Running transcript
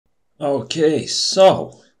Okay,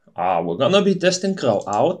 so we're gonna be testing KRO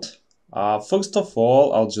out. First of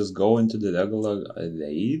all, I'll just go into the regular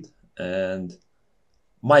raid, and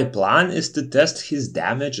my plan is to test his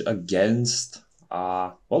damage against,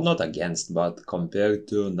 well, not against, but compared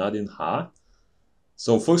to Nadin Ha.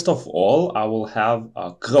 So first of all, I will have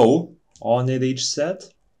a KRO on a rage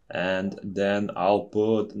set, and then I'll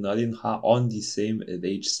put Nadin Ha on the same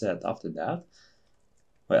rage set after that.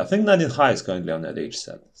 Wait, I think Nadin Ha is currently on a rage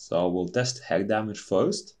set, so we'll test her damage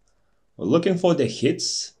first. We're looking for the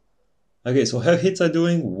hits. Okay, so her hits are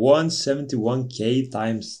doing 171k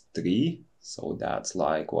times 3, so that's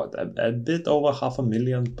like what, a bit over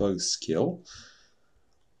 500,000 per skill.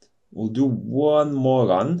 We'll do one more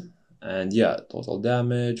run, and yeah, total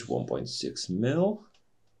damage 1.6 mil.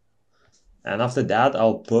 And after that,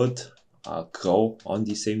 I'll put KRO on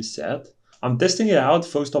the same set. I'm testing it out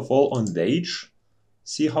first of all on Rage,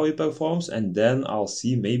 see how he performs, and then I'll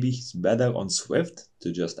see maybe he's better on Swift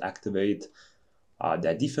to just activate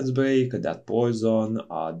that defense break, that poison,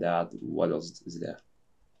 that, what else is there?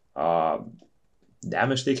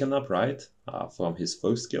 Damage taken up, right? From his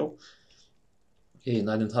first skill. Okay,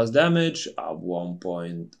 Nadin has damage,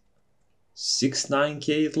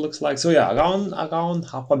 1.69k it looks like. So yeah, around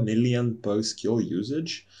 500,000 per skill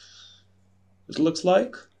usage, it looks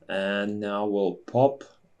like. And now we'll pop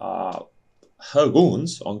her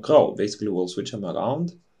runes on KRO. Basically, we'll switch him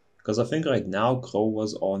around. Because I think right now KRO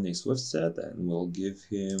was on a Swift set, and we'll give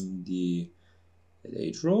him the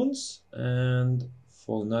Rage runes. And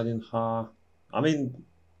for Nadin Ha, I mean,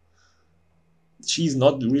 she's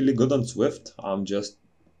not really good on Swift. I'm just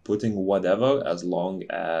putting whatever as long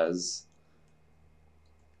as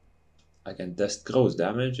I can test KRO's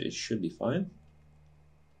damage. It should be fine.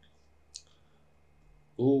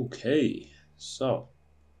 Okay, so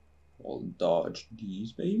we'll dodge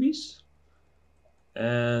these babies.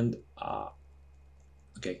 And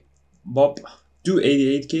okay, Bob,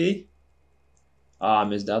 288k. I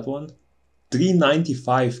missed that one.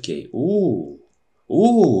 395k. Ooh,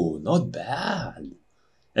 not bad.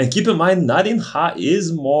 And keep in mind, Nadin Ha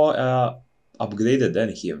is more upgraded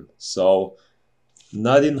than him. So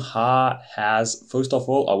Nadin Ha has, first of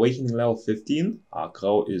all, Awakening level 15.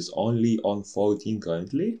 KRO is only on 14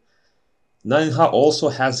 currently. Nadin Ha also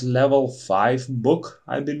has level 5 book,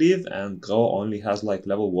 I believe, and KRO only has like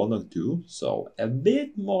level 1 or 2. So a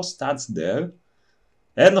bit more stats there.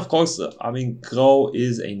 And of course, I mean, KRO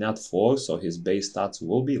is a nat 4, so his base stats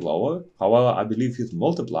will be lower. However, I believe his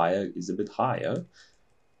multiplier is a bit higher.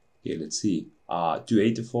 Okay, let's see.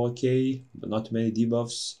 284k, but not too many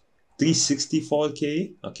debuffs.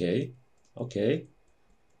 364k. Okay.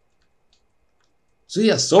 So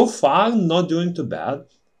yeah, so far not doing too bad.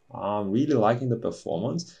 I'm really liking the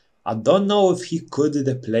performance. I don't know if he could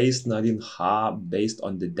replace Nadin Ha based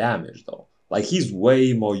on the damage though. Like, he's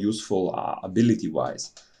way more useful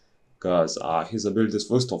ability-wise. Because his abilities,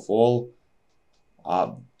 first of all,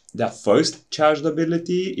 that first charged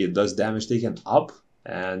ability, it does damage taken up.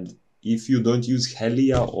 And if you don't use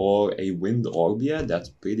Helia or a Wind Orbia, that's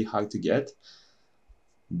pretty hard to get.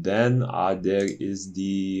 Then there is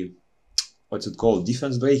the, what's it called,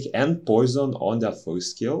 defense break and poison on that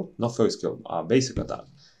first skill. Not first skill, basic attack.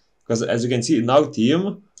 Because as you can see in our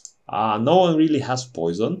team, no one really has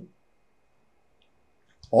poison.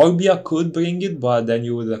 Orbia could bring it, but then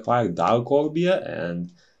you would require Dark Orbia,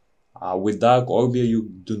 and with Dark Orbia you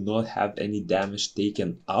do not have any damage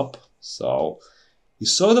taken up. So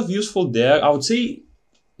it's sort of useful there. I would say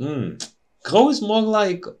KRO is more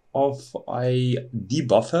like of a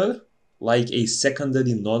debuffer, like a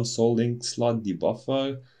secondary non-soul link slot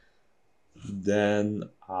debuffer, than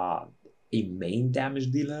a main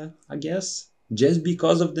damage dealer, I guess. Just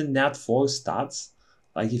because of the nat 4 stats.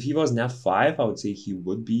 Like, if he was nat 5, I would say he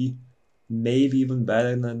would be maybe even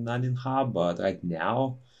better than Nadin Ha, but right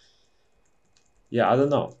now, yeah, I don't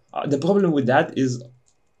know. The problem with that is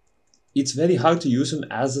it's very hard to use him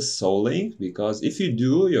as a soul link, because if you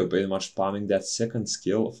do, you're pretty much spamming that second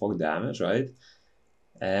skill for damage, right?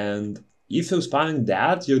 And if you're spamming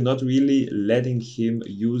that, you're not really letting him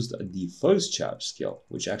use the first charge skill,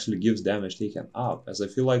 which actually gives damage taken up, as I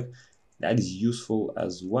feel like that is useful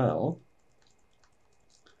as well.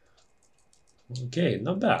 Okay,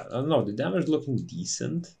 not bad. I don't know, the damage looking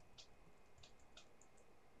decent,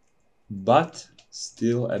 but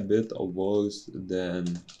still a bit worse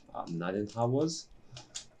than Nadin Ha was.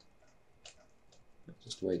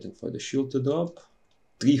 Just waiting for the shield to drop.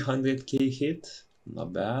 300k hit,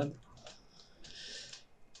 not bad.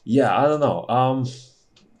 Yeah, I don't know.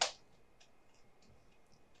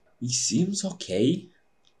 He seems okay.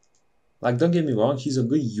 Like, don't get me wrong, he's a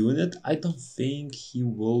good unit. I don't think he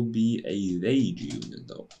will be a rage unit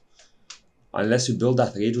though. Unless you build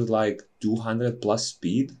that rage with like 200 plus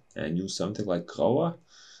speed and use something like KRO,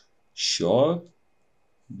 sure.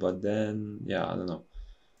 But then, yeah, I don't know.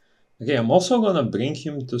 Okay, I'm also gonna bring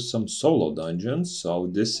him to some solo dungeons. So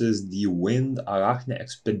this is the Wind Arachne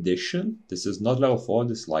Expedition. This is not level 4,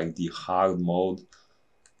 this is like the hard mode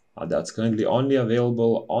that's currently only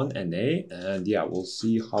available on NA. And yeah, we'll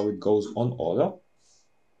see how it goes on Aura.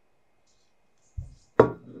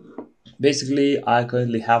 Basically, I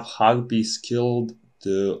currently have Harpy skilled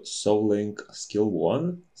to Soul Link skill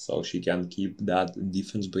 1, so she can keep that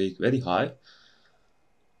defense break very high.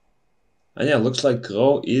 And yeah, looks like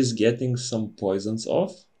KRO is getting some poisons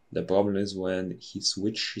off. The problem is when he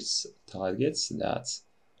switches targets, that's...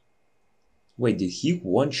 Wait, did he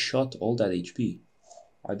one-shot all that HP?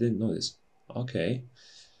 I didn't notice. Okay.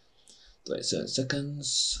 27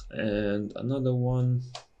 seconds, and another one.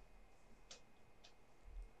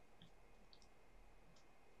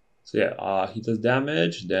 So yeah, he does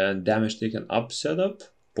damage, then damage taken up setup,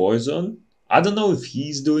 poison. I don't know if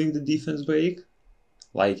he's doing the defense break,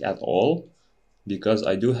 like at all, because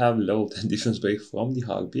I do have level 10 defense break from the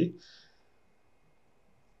Harpy.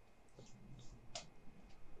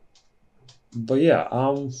 But yeah,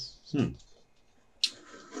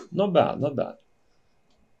 not bad, not bad.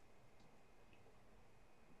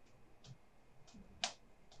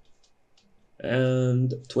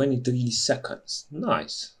 And 23 seconds,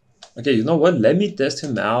 nice. Okay, you know what? Let me test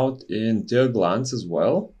him out in Tear Glance as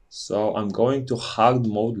well. So I'm going to hard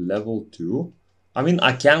mode level 2. I mean,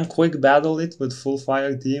 I can quick battle it with full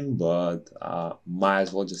fire team, but might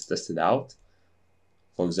as well just test it out.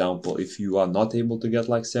 For example, if you are not able to get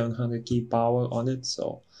like 700 key power on it,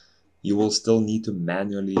 so you will still need to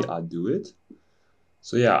manually do it.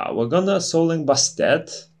 So yeah, we're gonna Soul Link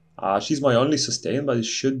Bastet. She's my only sustain, but it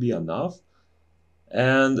should be enough.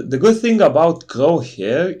 And the good thing about KRO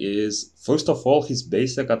here is, first of all, his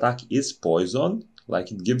basic attack is poison.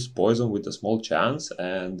 Like, it gives poison with a small chance,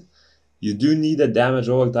 and you do need a damage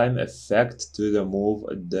over time effect to remove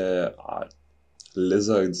the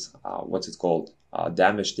lizard's, what's it called?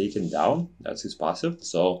 Damage taken down. That's his passive.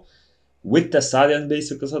 So with Tessarian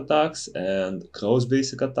basic attacks and KRO's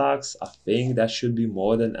basic attacks, I think that should be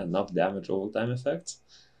more than enough damage over time effects.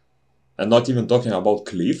 And not even talking about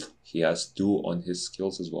Cleave, he has 2 on his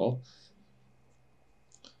skills as well.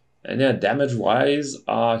 And yeah, damage-wise,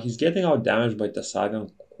 he's getting out damaged by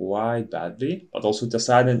Tessarian quite badly. But also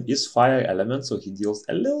Tessarian is fire element, so he deals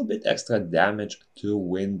a little bit extra damage to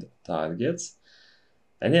wind targets.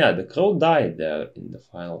 And yeah, the KRO died there in the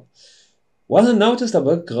final. What I noticed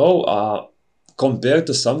about KRO, compared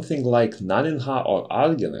to something like Naninha or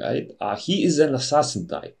Argen, right? He is an assassin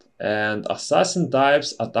type. And assassin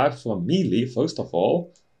types attack from melee, first of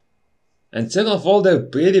all. And second of all, they're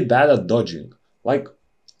pretty bad at dodging. Like,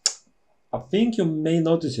 I think you may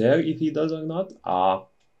notice here if he does or not.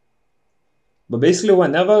 But basically,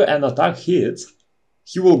 whenever an attack hits,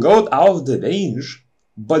 he will go out of the range.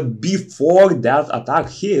 But before that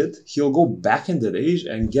attack hit, he'll go back in the range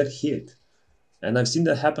and get hit. And I've seen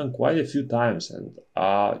that happen quite a few times. And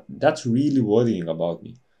that's really worrying about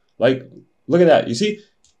me. Like, look at that. You see?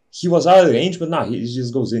 He was out of range, but now he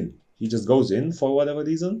just goes in. He just goes in for whatever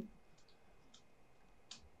reason.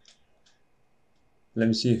 Let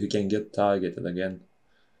me see if he can get targeted again.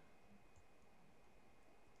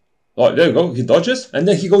 Oh, there you go. He dodges, and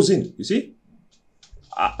then he goes in. You see?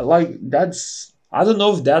 Like, that's... I don't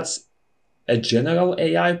know if that's a general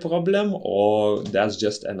AI problem or that's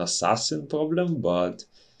just an assassin problem, but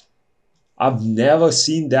I've never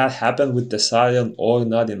seen that happen with Tessarian or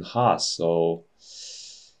Naninha, so...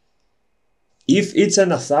 If it's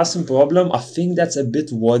an assassin problem, I think that's a bit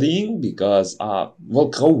worrying because, well,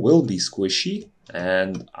 KRO will be squishy,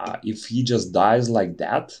 and if he just dies like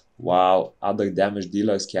that, while other damage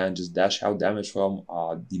dealers can just dash out damage from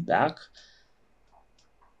the back,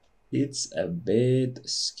 it's a bit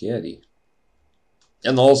scary.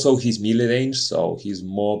 And also he's melee range, so he's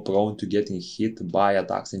more prone to getting hit by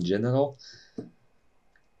attacks in general.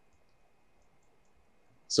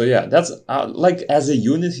 So yeah, that's like as a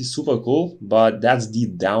unit he's super cool, but that's the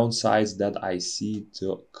downsides that I see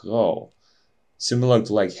to KRO. Similar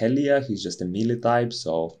to like Helia, he's just a melee type,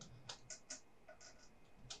 so...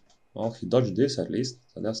 Well, he dodged this at least,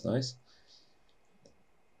 so that's nice.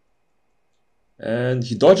 And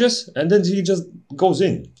he dodges, and then he just goes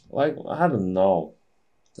in. Like, I don't know.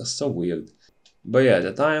 That's so weird. But yeah,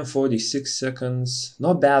 the time 46 seconds,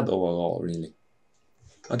 not bad overall, really.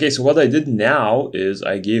 Okay, so what I did now is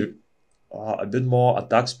I gave a bit more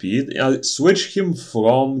attack speed. Switch him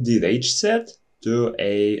from the rage set to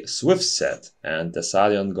a swift set, and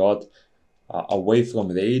Thessalion got away from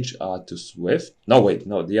rage to swift. No, wait,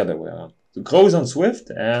 no, the other way around. The Crow is on swift,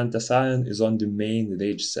 and Thessalion is on the main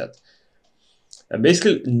rage set. And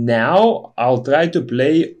basically, now I'll try to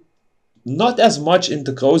play not as much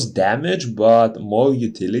into Crow's damage, but more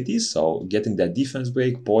utility. So getting that defense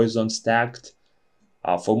break, poison stacked.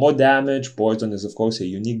 For more damage, poison is of course a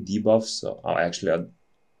unique debuff. So actually,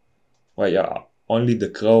 well, yeah, only the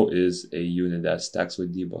Crow is a unit that stacks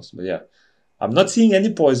with debuffs. But yeah, I'm not seeing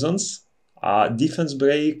any poisons. Defense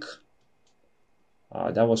break.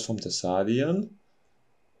 That was from Thessalion.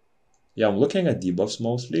 Yeah, I'm looking at debuffs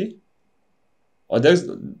mostly. Oh,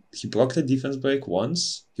 he procced a defense break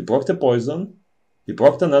once. He procced a poison. He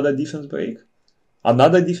procced another defense break.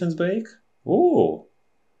 Another defense break. Ooh.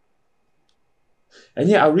 And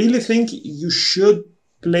yeah, I really think you should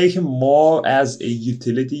play him more as a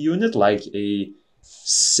utility unit, like a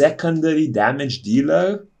secondary damage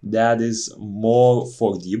dealer that is more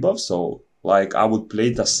for debuff. So, like, I would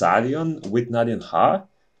play Thessalion with Nadinha.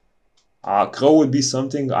 Crow would be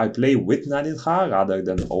something I play with Nadinha rather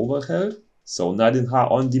than over her. So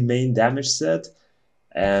Nadinha on the main damage set,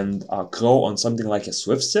 and Crow on something like a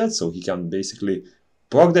swift set, so he can basically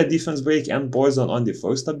proc that defense break and poison on the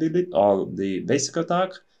first ability, or the basic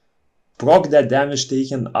attack, proc that damage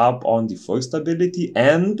taken up on the first ability,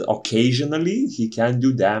 and occasionally he can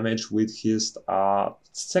do damage with his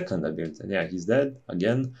second ability. And yeah, he's dead.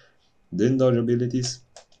 Again, didn't dodge abilities.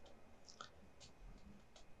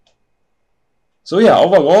 So yeah,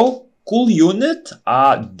 overall, cool unit.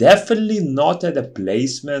 Definitely not at a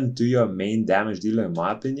placement to your main damage dealer in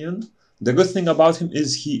my opinion. The good thing about him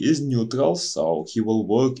is he is neutral, so he will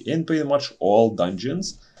work in pretty much all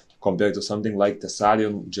dungeons, compared to something like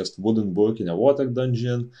Thessalion just wouldn't work in a water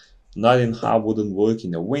dungeon, Nadinha wouldn't work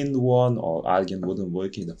in a wind one, or Argen wouldn't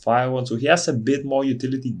work in the fire one, so he has a bit more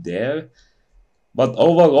utility there. But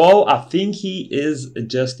overall, I think he is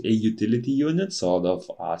just a utility unit, sort of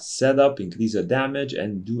set up, increase your damage,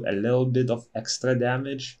 and do a little bit of extra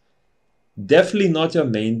damage. Definitely not your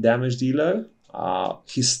main damage dealer.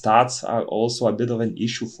 His stats are also a bit of an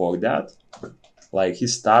issue for that. Like,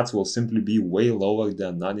 his stats will simply be way lower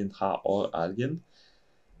than Nadinha or Argen.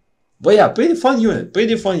 But yeah, pretty fun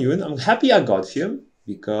unit, I'm happy I got him,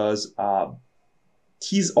 because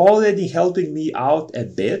he's already helping me out a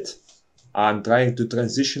bit. I'm trying to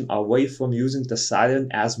transition away from using Thessalion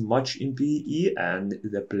as much in PvE and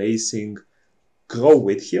replacing Crow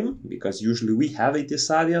with him, because usually we have a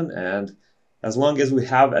Thessalion, and as long as we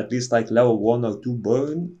have at least like level 1 or 2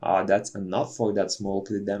 burn, that's enough for that small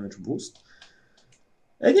crit damage boost.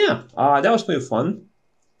 And yeah, that was pretty fun.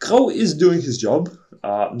 Crow is doing his job,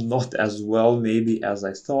 not as well maybe as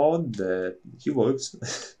I thought, but he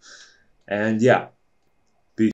works. And yeah,